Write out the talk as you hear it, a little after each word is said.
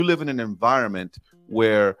you live in an environment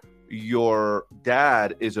where your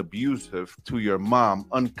dad is abusive to your mom,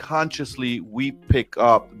 unconsciously we pick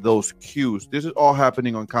up those cues. This is all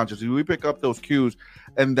happening unconsciously. We pick up those cues,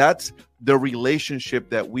 and that's the relationship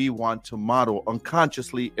that we want to model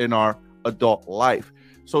unconsciously in our adult life.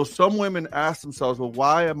 So some women ask themselves, well,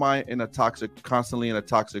 why am I constantly in a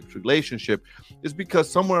toxic relationship? It's because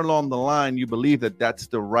somewhere along the line you believe that that's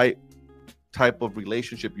the right type of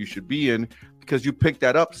relationship you should be in, because you picked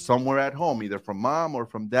that up somewhere at home, either from mom or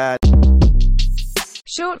from dad.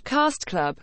 Short Cast Club.